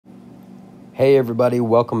Hey everybody,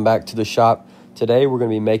 welcome back to the shop. Today we're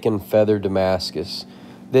going to be making Feather Damascus.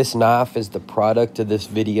 This knife is the product of this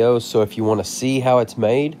video, so if you want to see how it's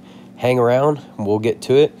made, hang around and we'll get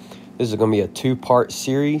to it. This is going to be a two-part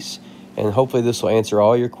series, and hopefully this will answer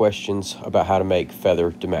all your questions about how to make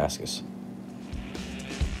Feather Damascus.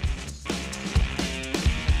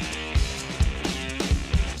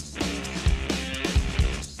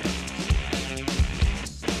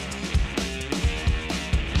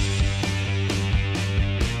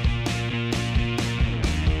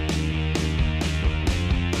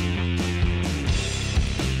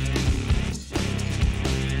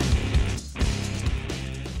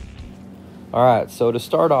 Alright, so to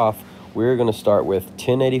start off, we're going to start with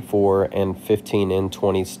 1084 and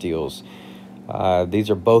 15N20 steels. These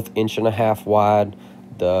are both 1.5 inch wide.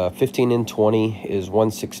 The 15N20 is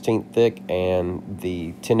 1/16 thick and the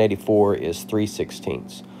 1084 is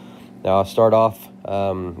 3/16. Now I'll start off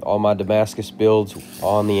all my Damascus builds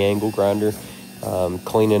on the angle grinder,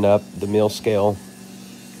 cleaning up the mill scale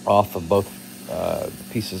off of both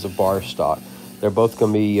pieces of bar stock. They're both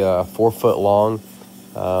going to be 4 foot long.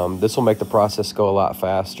 This will make the process go a lot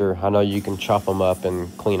faster. I know you can chop them up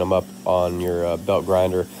and clean them up on your belt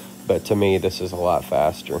grinder, but to me this is a lot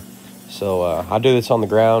faster. So I do this on the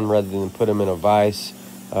ground rather than put them in a vise.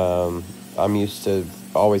 I'm used to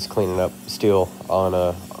always cleaning up steel on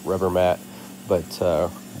a rubber mat, but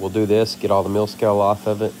we'll do this, get all the mill scale off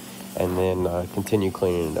of it, and then continue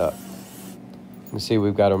cleaning it up. You can see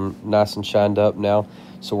we've got them nice and shined up now,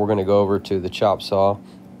 so we're going to go over to the chop saw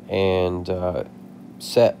and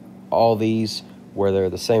set all these where they're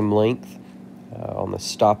the same length on the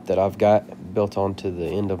stop that I've got built onto the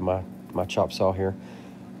end of my chop saw here.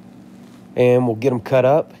 And we'll get them cut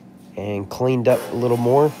up and cleaned up a little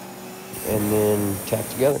more and then tacked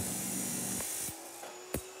together.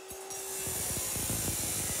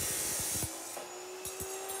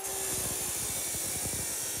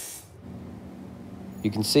 You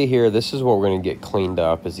can see here, this is what we're going to get cleaned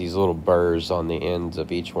up, is these little burrs on the ends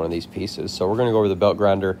of each one of these pieces. So we're going to go over the belt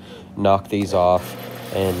grinder, knock these off,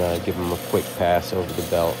 and give them a quick pass over the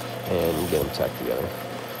belt and get them tacked together.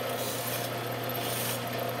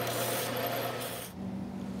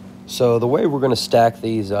 So the way we're going to stack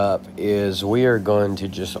these up is we are going to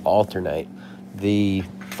just alternate. The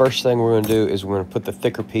first thing we're going to do is we're going to put the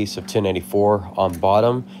thicker piece of 1084 on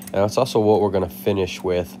bottom, and that's also what we're going to finish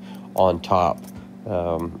with on top.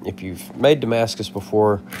 If you've made Damascus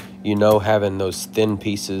before, you know having those thin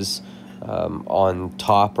pieces on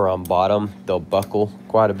top or on bottom, they'll buckle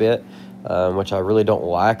quite a bit, which I really don't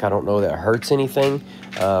like. I don't know that hurts anything,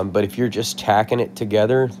 but if you're just tacking it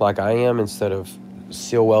together like I am instead of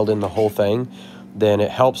seal welding the whole thing, then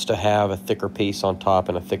it helps to have a thicker piece on top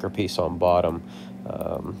and a thicker piece on bottom.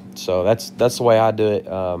 So that's the way I do it.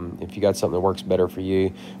 If you got something that works better for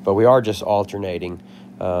you, but we are just alternating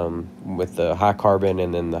with the high carbon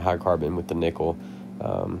and then the high carbon with the nickel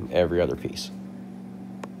every other piece.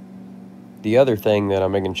 The other thing that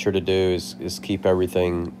I'm making sure to do is keep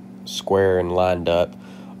everything square and lined up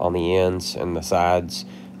on the ends and the sides.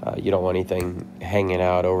 You don't want anything hanging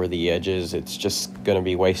out over the edges. It's just going to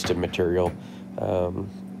be wasted material.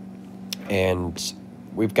 And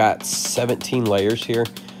we've got 17 layers here,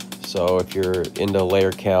 so if you're into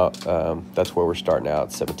layer count, that's where we're starting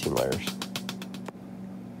out, 17 layers.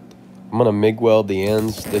 I'm going to MIG weld the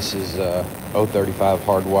ends. This is 035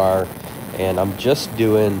 hard wire, and I'm just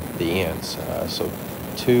doing the ends. So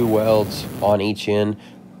 2 welds on each end.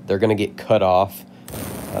 They're going to get cut off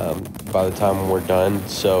by the time we're done,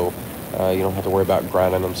 so you don't have to worry about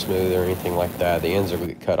grinding them smooth or anything like that. The ends are going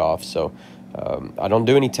to get cut off, so I don't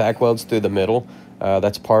do any tack welds through the middle.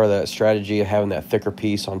 That's part of that strategy of having that thicker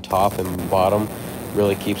piece on top and bottom.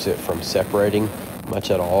 Really keeps it from separating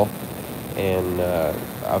much at all. And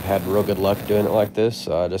I've had real good luck doing it like this,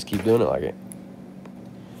 so I just keep doing it like it.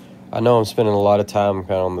 I know I'm spending a lot of time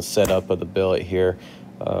kind of on the setup of the billet here,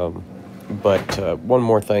 but one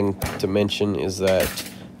more thing to mention is that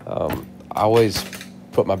I always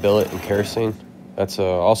put my billet in kerosene. That's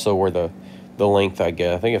also where the length I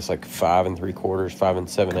get. I think it's like 5 3/4, 5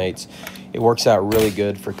 7/8. It works out really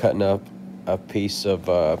good for cutting up a piece of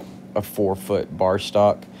a 4 foot bar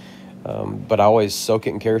stock. But I always soak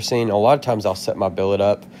it in kerosene. A lot of times I'll set my billet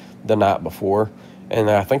up the night before, and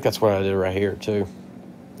I think that's what I did right here too,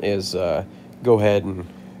 is go ahead and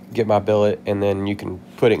get my billet, and then you can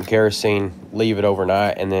put it in kerosene, leave it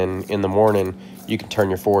overnight, and then in the morning you can turn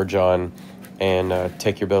your forge on and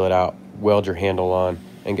take your billet out, weld your handle on,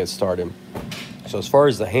 and get started. So as far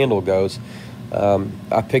as the handle goes,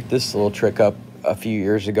 I picked this little trick up a few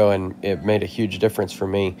years ago, and it made a huge difference for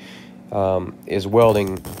me. is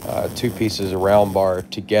welding two pieces of round bar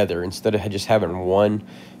together instead of just having one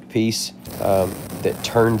piece that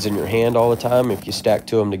turns in your hand all the time. If you stack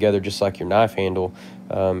two of them together just like your knife handle,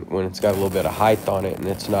 when it's got a little bit of height on it and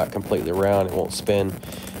it's not completely round, it won't spin.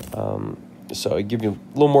 So it gives you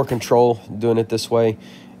a little more control doing it this way,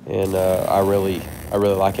 and I really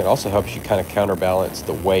like it. It also helps you kind of counterbalance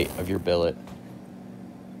the weight of your billet.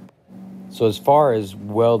 So as far as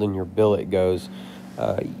welding your billet goes,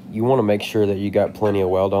 you want to make sure that you got plenty of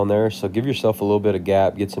weld on there. So give yourself a little bit of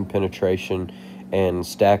gap, get some penetration, and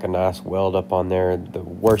stack a nice weld up on there. The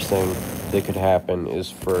worst thing that could happen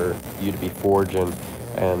is for you to be forging,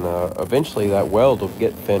 and eventually that weld will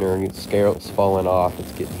get thinner, your scale's falling off,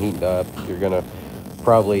 it's getting heated up. You're gonna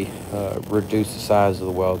probably reduce the size of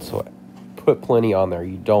the weld, so put plenty on there.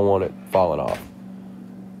 You don't want it falling off.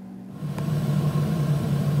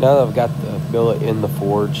 Now that I've got the billet in the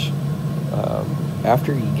forge,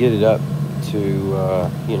 after you get it up to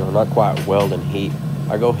you know, not quite welding heat,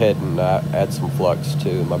 I go ahead and add some flux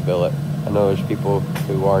to my billet. I know there's people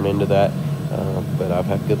who aren't into that, but I've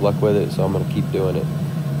had good luck with it, so I'm going to keep doing it.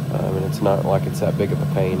 And it's not like it's that big of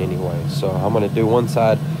a pain anyway. So I'm going to do one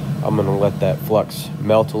side. I'm going to let that flux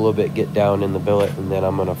melt a little bit, get down in the billet, and then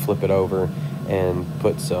I'm going to flip it over and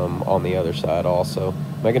put some on the other side also,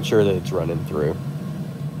 making sure that it's running through.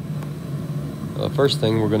 The first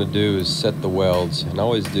thing we're going to do is set the welds, and I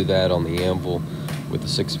always do that on the anvil with a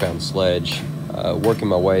 6-pound sledge, working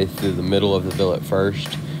my way through the middle of the billet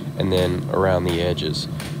first and then around the edges.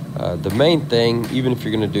 The main thing, even if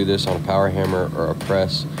you're going to do this on a power hammer or a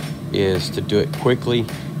press, is to do it quickly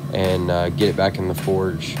and get it back in the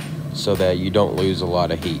forge so that you don't lose a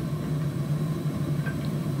lot of heat.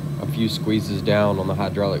 A few squeezes down on the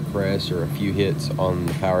hydraulic press or a few hits on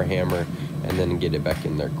the power hammer, and then get it back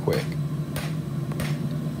in there quick.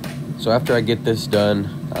 So after I get this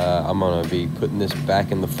done, I'm going to be putting this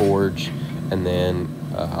back in the forge, and then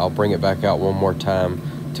I'll bring it back out one more time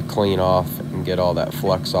to clean off and get all that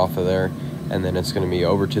flux off of there, and then it's going to be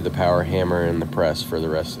over to the power hammer and the press for the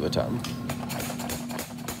rest of the time.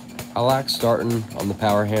 I like starting on the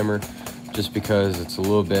power hammer just because it's a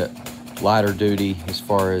little bit lighter duty as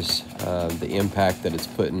far as the impact that it's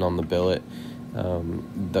putting on the billet.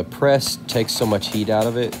 The press takes so much heat out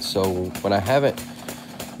of it, so when I haven't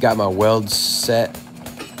got my welds set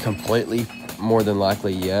completely, more than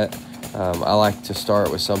likely yet, I like to start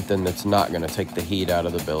with something that's not going to take the heat out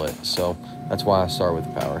of the billet, so that's why I start with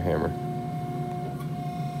the power hammer.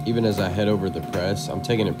 Even as I head over the press, I'm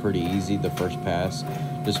taking it pretty easy the first pass,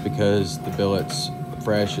 just because the billet's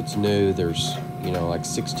fresh, it's new, there's, you know, like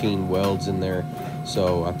 16 welds in there,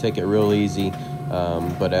 so I take it real easy,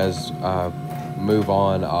 but as I move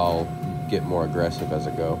on, I'll get more aggressive as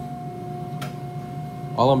I go.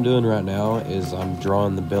 All I'm doing right now is I'm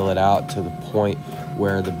drawing the billet out to the point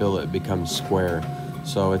where the billet becomes square.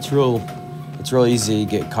 So it's real easy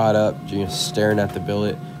to get caught up just staring at the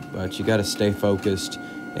billet, but you got to stay focused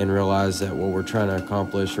and realize that what we're trying to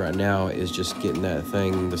accomplish right now is just getting that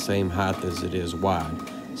thing the same height as it is wide.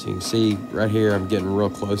 So you can see right here I'm getting real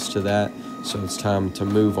close to that, so it's time to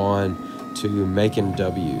move on to making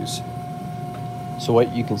W's. So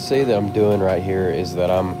what you can see that I'm doing right here is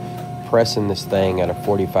that I'm pressing this thing at a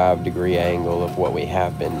 45-degree angle of what we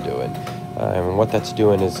have been doing. And what that's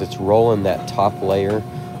doing is it's rolling that top layer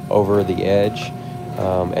over the edge,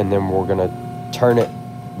 and then we're going to turn it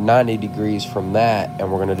 90 degrees from that,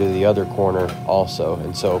 and we're going to do the other corner also.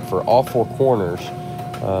 And so for all four corners,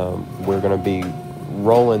 we're going to be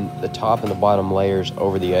rolling the top and the bottom layers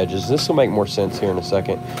over the edges. This will make more sense here in a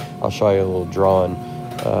second. I'll show you a little drawing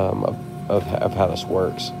of how this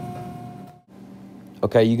works.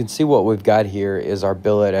 Okay, you can see what we've got here is our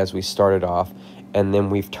billet as we started off, and then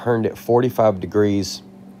we've turned it 45 degrees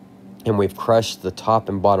and we've crushed the top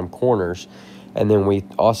and bottom corners, and then we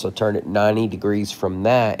also turned it 90 degrees from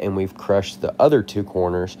that and we've crushed the other two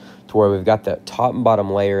corners to where we've got that top and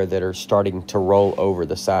bottom layer that are starting to roll over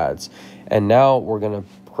the sides. And now we're going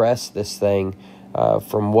to press this thing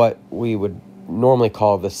from what we would normally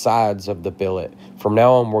call the sides of the billet. From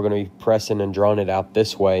now on, we're going to be pressing and drawing it out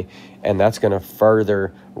this way, and that's going to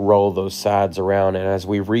further roll those sides around, and as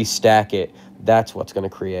we restack it, that's what's going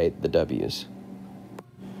to create the W's.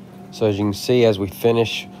 So as you can see, as we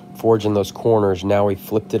finish forging those corners, now we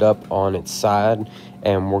flipped it up on its side,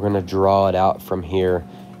 and we're going to draw it out from here,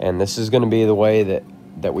 and this is going to be the way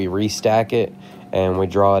that we restack it, and we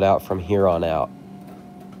draw it out from here on out.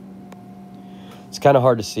 It's kind of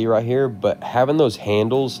hard to see right here, but having those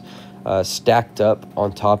handles stacked up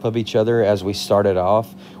on top of each other as we started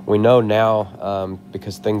off, we know now,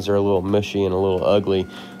 because things are a little mushy and a little ugly,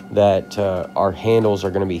 that our handles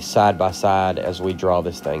are going to be side by side as we draw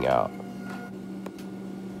this thing out.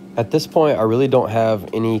 At this point, I really don't have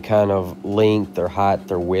any kind of length or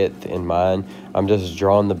height or width in mind. I'm just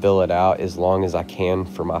drawing the billet out as long as I can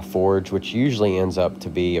for my forge, which usually ends up to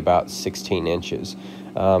be about 16 inches.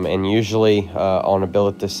 And usually on a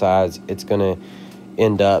billet this size, it's going to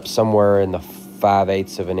end up somewhere in the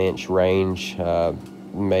 5/8 of an inch range,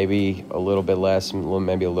 maybe a little bit less,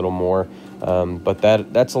 maybe a little more. But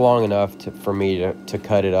that's long enough for me to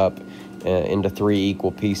cut it up into 3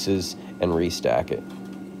 equal pieces and restack it.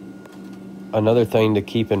 Another thing to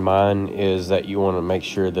keep in mind is that you want to make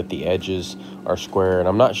sure that the edges are square, and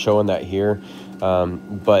I'm not showing that here,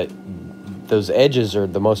 but those edges are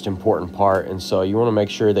the most important part, and so you want to make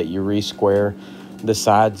sure that you re-square the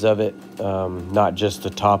sides of it, not just the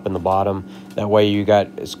top and the bottom. That way you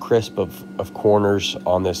got as crisp of corners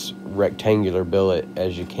on this rectangular billet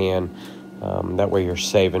as you can. That way you're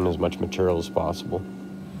saving as much material as possible.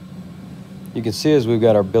 You can see as we've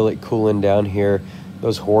got our billet cooling down here,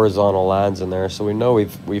 those horizontal lines in there, so we know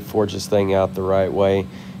we've forged this thing out the right way,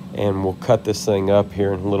 and we'll cut this thing up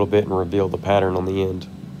here in a little bit and reveal the pattern on the end.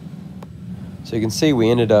 So you can see we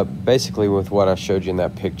ended up basically with what I showed you in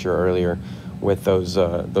that picture earlier, with those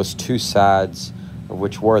 2 sides,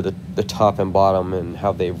 which were the top and bottom, and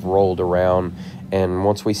how they've rolled around. And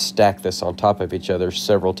once we stack this on top of each other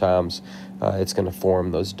several times, it's going to form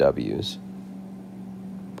those W's.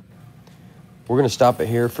 We're going to stop it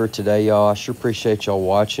here for today, y'all. I sure appreciate y'all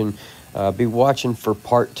watching. Be watching for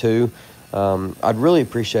part 2. I'd really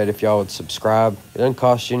appreciate if y'all would subscribe. It doesn't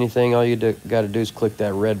cost you anything. All you got to do is click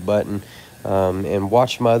that red button and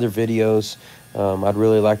watch my other videos. I'd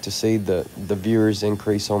really like to see the viewers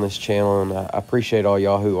increase on this channel, and I appreciate all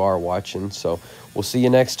y'all who are watching. So we'll see you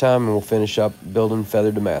next time, and we'll finish up building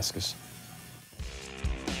Feather Damascus.